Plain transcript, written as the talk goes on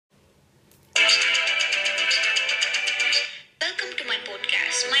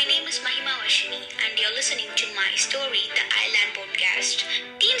listening to my story, The Island Podcast.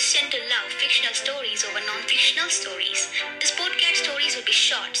 Teens tend to love fictional stories over non-fictional stories. This podcast stories will be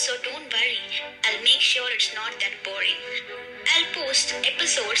short, so don't worry. I'll make sure it's not that boring. I'll post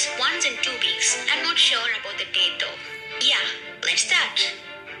episodes once in 2 weeks. I'm not sure about the date though. Yeah, let's start.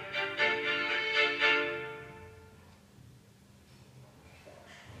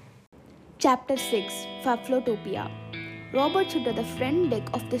 Chapter 6 Faflotopia. Robert stood at the front deck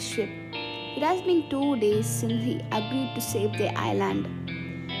of the ship. It has been 2 days since he agreed to save the island.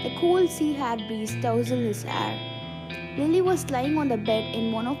 The cool sea had breeze tousled his hair. Lily was lying on the bed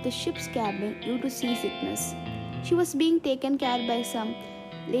in one of the ship's cabin due to seasickness. She was being taken care by some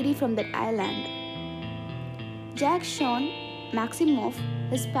lady from that island. Jack, Sean, Maximoff,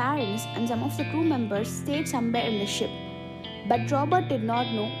 his parents, and some of the crew members stayed somewhere in the ship. But Robert did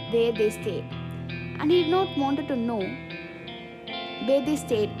not know where they stayed, and he did not want to know where they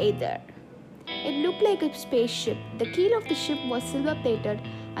stayed either. It looked like a spaceship. The keel of the ship was silver-plated,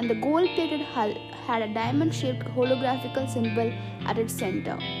 and the gold-plated hull had a diamond-shaped holographical symbol at its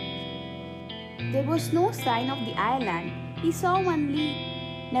center. There was no sign of the island. He saw only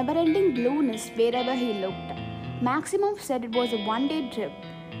never-ending blueness wherever he looked. Maximoff said it was a one-day trip.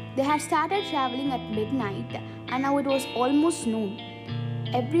 They had started traveling at midnight, and now it was almost noon.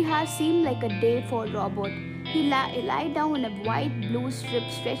 Every hour seemed like a day for Robert. He lay down in a white blue strip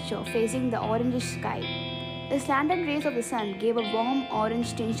stretcher facing the orangish sky. The slanted rays of the sun gave a warm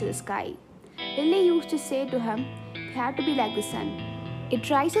orange tinge to the sky. Lily used to say to him, "You have to be like the sun. It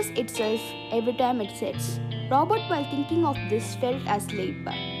rises itself every time it sets." Robert, while thinking of this, felt asleep.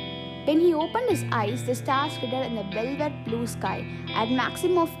 When he opened his eyes, the stars glittered in the velvet blue sky, and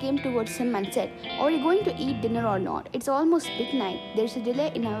Maximoff came towards him and said, "Are you going to eat dinner or not? It's almost midnight. There's a delay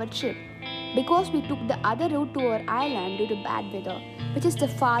in our trip because we took the other route to our island due to bad weather, which is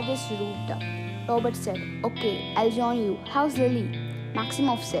the farthest route." Robert said, "Okay, I'll join you. How's Lily?"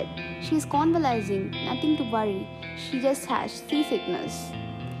 Maximoff said, "She's convalescing. Nothing to worry. She just has seasickness."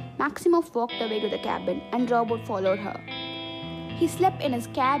 Maximoff walked away to the cabin, and Robert followed her. He slept in his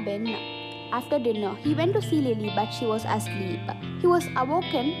cabin. After dinner, he went to see Lily, but she was asleep. He was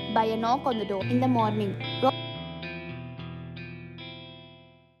awoken by a knock on the door in the morning.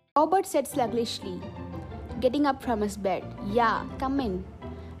 Robert said sluggishly, getting up from his bed, "Yeah, come in."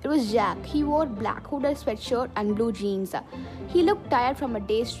 It was Jack. He wore black hooded sweatshirt and blue jeans. He looked tired from a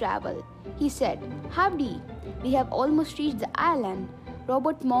day's travel. He said, "Howdy, we have almost reached the island."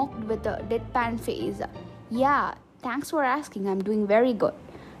 Robert mocked with a deadpan face. "Yeah, thanks for asking. I'm doing very good."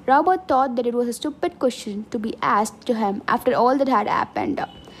 Robert thought that it was a stupid question to be asked to him after all that had happened.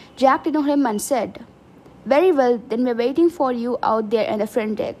 Jack ignored him and said, "Very well, then we're waiting for you out there in the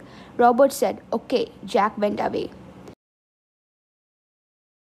front deck." Robert said, "Okay." Jack went away.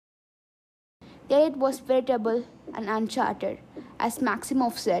 There it was veritable and uncharted, as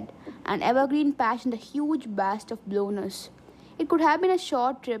Maximoff said, an evergreen patch in the huge vast of blueness. It could have been a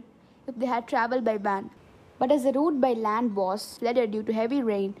short trip if they had traveled by van, but as the route by land was flooded due to heavy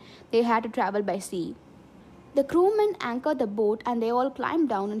rain, they had to travel by sea. The crewmen anchored the boat, and they all climbed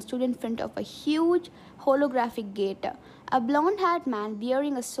down and stood in front of a huge holographic gate. A blonde-haired man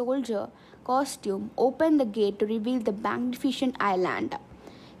wearing a soldier costume opened the gate to reveal the magnificent island.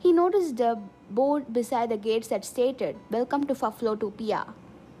 He noticed the board beside the gates that stated, "Welcome to Faflotopia."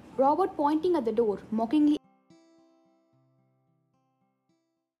 Robert, pointing at the door, mockingly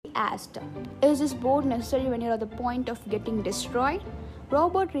asked, "Is this board necessary when you're at the point of getting destroyed?"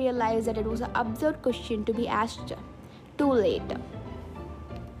 Robert realized that it was an absurd question to be asked too late.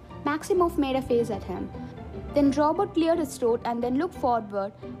 Maximoff made a face at him. Then Robert cleared his throat and then looked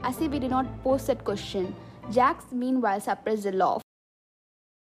forward as if he did not pose that question. Jack, meanwhile, suppressed a laugh.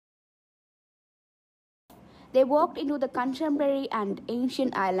 They walked into the contemporary and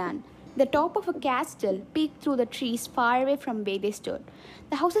ancient island. The top of a castle peeked through the trees far away from where they stood.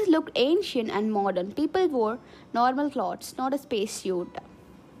 The houses looked ancient and modern. People wore normal clothes, not a spacesuit.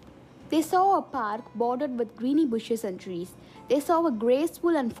 They saw a park bordered with greeny bushes and trees. They saw a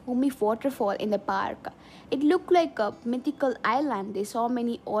graceful and foamy waterfall in the park. It looked like a mythical island. They saw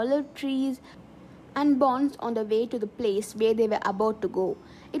many olive trees and bonds on the way to the place where they were about to go.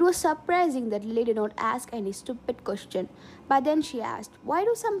 It was surprising that Lily did not ask any stupid question, but then she asked, "Why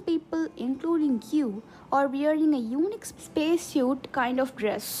do some people, including you, are wearing a unique spacesuit kind of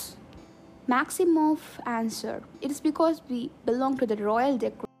dress?" Maximoff answered, "It is because we belong to the royal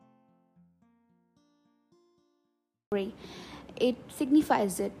decree. It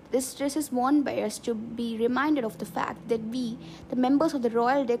signifies it. This dress is worn by us to be reminded of the fact that we, the members of the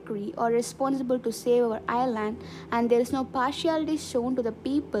royal decree, are responsible to save our island, and there is no partiality shown to the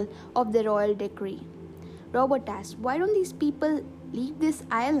people of the royal decree." Robert asked, why don't these people leave this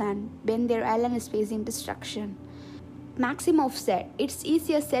island when their island is facing destruction? Maximov said, it's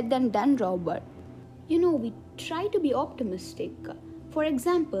easier said than done, Robert. We try to be optimistic. For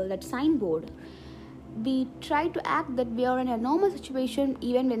example, that signboard. We try to act that we are in a normal situation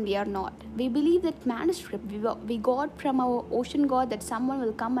even when we are not. We believe that manuscript we got from our ocean god that someone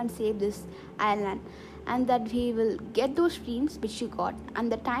will come and save this island, and that we will get those dreams which we got.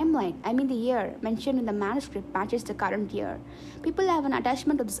 And the timeline, the year mentioned in the manuscript matches the current year. People have an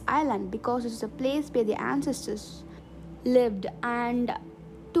attachment to this island because it's a place where the ancestors lived. And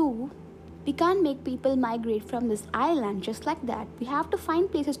two, we can't make people migrate from this island just like that. We have to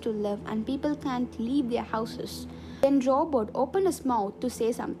find places to live, and people can't leave their houses. Then Robert opened his mouth to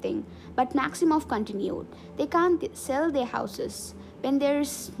say something, but Maximov continued. They can't sell their houses when there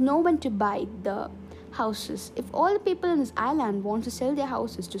is no one to buy the houses. If all the people in this island want to sell their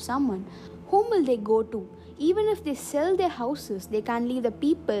houses to someone, whom will they go to? Even if they sell their houses, they can't leave the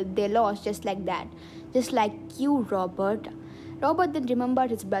people they lost just like that. Just like you, Robert. Robert then remembered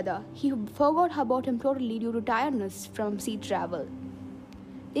his brother. He forgot about him totally due to tiredness from sea travel.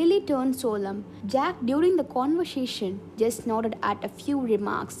 Lily turned solemn. Jack, during the conversation, just nodded at a few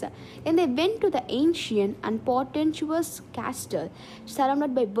remarks. Then they went to the ancient and portentous castle,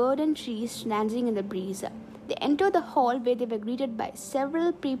 surrounded by verdant trees dancing in the breeze. They entered the hall where they were greeted by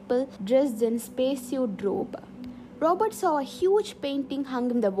several people dressed in spacesuit robe. Robert saw a huge painting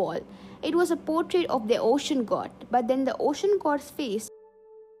hung in the wall. It was a portrait of the ocean god, but then the ocean god's face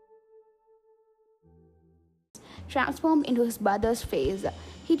transformed into his brother's face.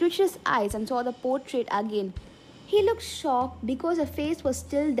 He twitched his eyes and saw the portrait again. He looked shocked because the face was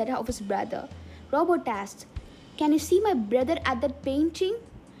still that of his brother. Robert asked, "Can you see my brother at that painting?"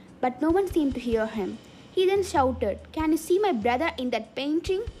 But no one seemed to hear him. He then shouted, "Can you see my brother in that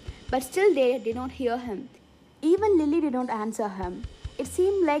painting?" But still they did not hear him. Even Lily did not answer him. It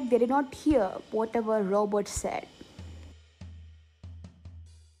seemed like they did not hear whatever Robert said.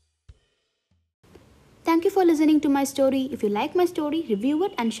 Thank you for listening to my story. If you like my story, review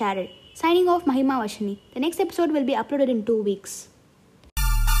it and share it. Signing off, Mahima Vashini. The next episode will be uploaded in 2 weeks.